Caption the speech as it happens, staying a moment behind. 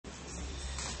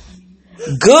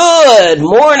Good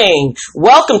morning.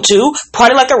 Welcome to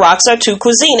Party Like a Rockstar 2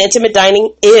 Cuisine. Intimate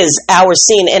dining is our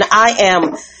scene, and I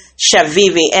am Chef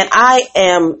Vivi, and I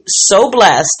am so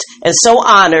blessed and so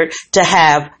honored to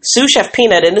have Sous Chef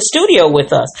Peanut in the studio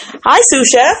with us. Hi, Sous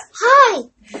Chef. Hi.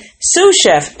 Sous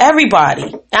Chef,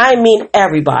 everybody, I mean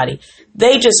everybody,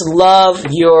 they just love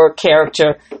your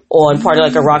character on Party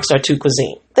Like a Rockstar 2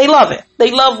 Cuisine. They love it.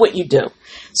 They love what you do.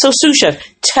 So, Sous Chef,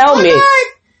 tell me.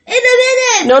 In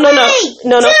a minute.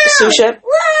 No, Sous Chef.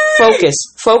 Focus,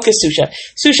 Sous Chef.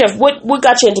 Sous Chef, what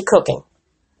got you into cooking?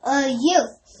 You.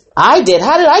 I did.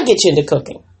 How did I get you into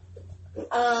cooking?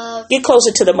 Get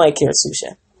closer to the mic here, Sous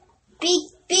Chef.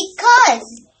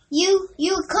 Because you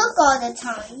cook all the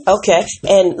time. Okay,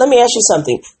 and let me ask you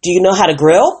something. Do you know how to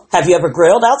grill? Have you ever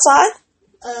grilled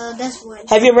outside? That's one.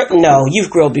 Have you ever? No, you've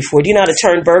grilled before. Do you know how to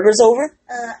turn burgers over?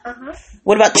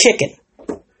 What about chicken?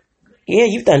 Yeah,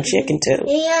 you've done chicken too.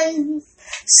 And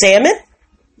salmon?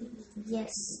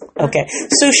 Yes. Okay.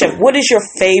 Sous Chef, what is your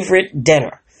favorite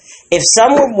dinner? If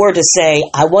someone were to say,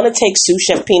 I want to take Sous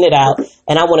Chef Peanut out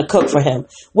and I want to cook for him,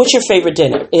 what's your favorite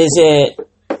dinner? Is it,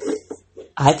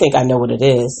 I think I know what it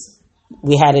is.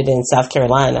 We had it in South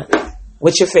Carolina.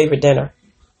 What's your favorite dinner?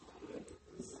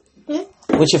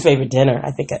 What's your favorite dinner?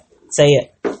 I think say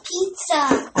it.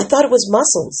 Pizza. I thought it was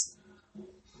mussels.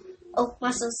 Oh,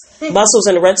 mussels. Mussels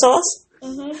in a red sauce?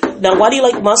 Mm-hmm. Now, why do you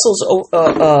like mussels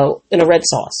in a red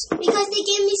sauce? Because they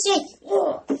give me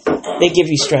strength. They give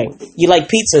you strength. You like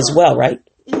pizza as well, right?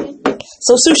 Mm-hmm.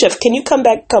 So, Sous Chef, can you come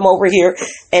over here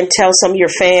and tell some of your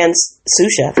fans,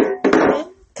 Sous Chef?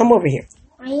 Come over here.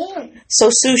 I am. So,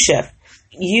 Sous Chef,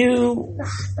 do you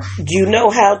know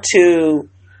how to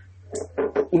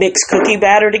mix cookie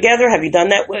batter together? Have you done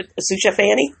that with Sous Chef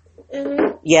Annie?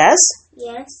 Mm-hmm. Yes?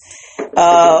 Yes.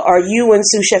 Are you and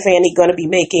Sous Chef Annie going to be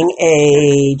making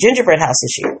a gingerbread house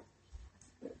this year?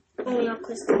 Only on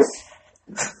Christmas.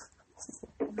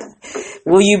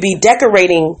 Will you be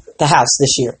decorating the house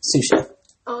this year, Sous Chef?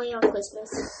 Only on Christmas.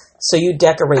 So you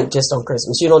decorate just on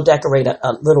Christmas. You don't decorate a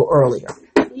little earlier.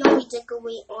 No, we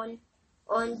decorate on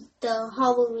the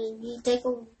Halloween. We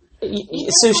decorate.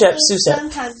 Sous Chef.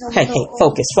 Hey,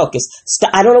 focus. Stop.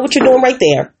 I don't know what you're doing right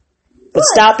there, but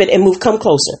stop it and come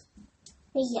closer.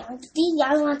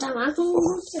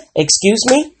 Excuse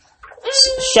me?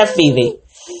 Chef Vivi.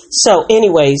 So,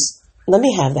 anyways, let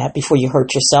me have that before you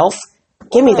hurt yourself.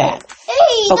 Give me that.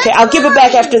 Okay, I'll give it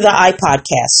back after the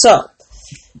iPodcast. So,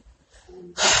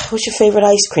 what's your favorite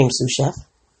ice cream, Sous Chef?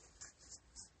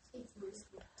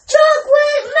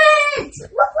 Chocolate mint!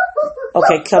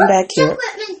 Okay, come back here.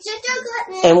 Chocolate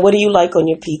mint. And what do you like on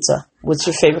your pizza? What's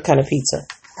your favorite kind of pizza?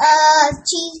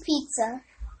 Cheese pizza.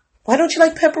 Why don't you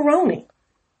like pepperoni?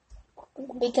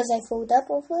 Because I threw up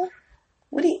over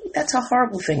it. That's a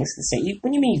horrible thing to say. What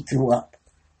do you mean you threw up?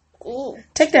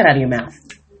 Take that out of your mouth.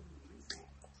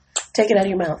 Take it out of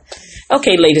your mouth.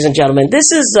 Okay, ladies and gentlemen,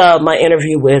 this is my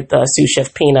interview with Sous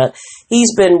Chef Peanut.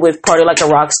 He's been with Party Like a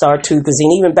Rockstar 2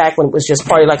 Cuisine, even back when it was just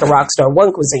Party Like a Rockstar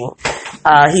 1 Cuisine.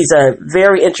 He's a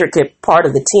very intricate part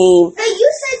of the team. Hey,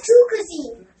 you said 2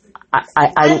 Cuisine.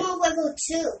 I'm on level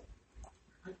 2.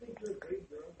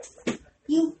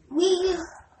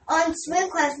 On swim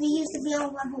class, we used to be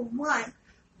on level 1.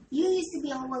 You used to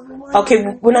be on level 1. Okay,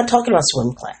 we're not talking about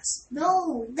swim class.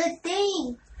 No, the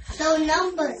thing. The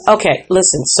numbers. Okay,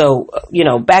 listen. So,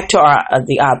 back to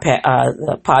the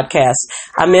podcast.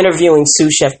 I'm interviewing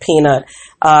Sous Chef Peanut.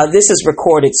 This is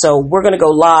recorded, so we're going to go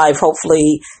live,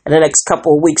 hopefully, in the next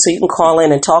couple of weeks. So you can call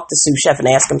in and talk to Sous Chef and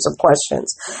ask him some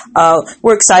questions.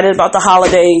 We're excited about the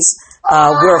holidays.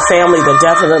 We're a family that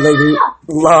definitely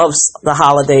loves the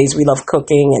holidays. We love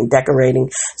cooking and decorating.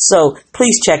 So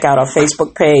please check out our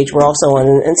Facebook page. We're also on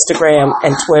Instagram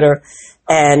and Twitter.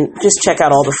 And just check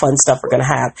out all the fun stuff we're going to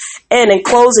have. And in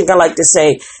closing, I like to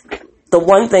say the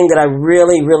one thing that I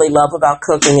really, really love about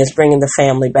cooking is bringing the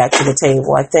family back to the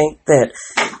table. I think that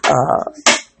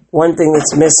one thing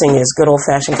that's missing is good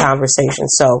old-fashioned conversation.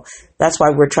 So that's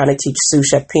why we're trying to teach Sous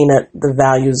Chef Peanut the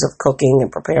values of cooking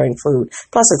and preparing food.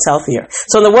 Plus, it's healthier.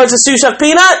 So in the words of Sous Chef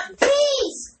Peanut,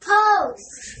 peace.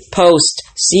 Post.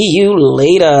 See you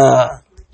later.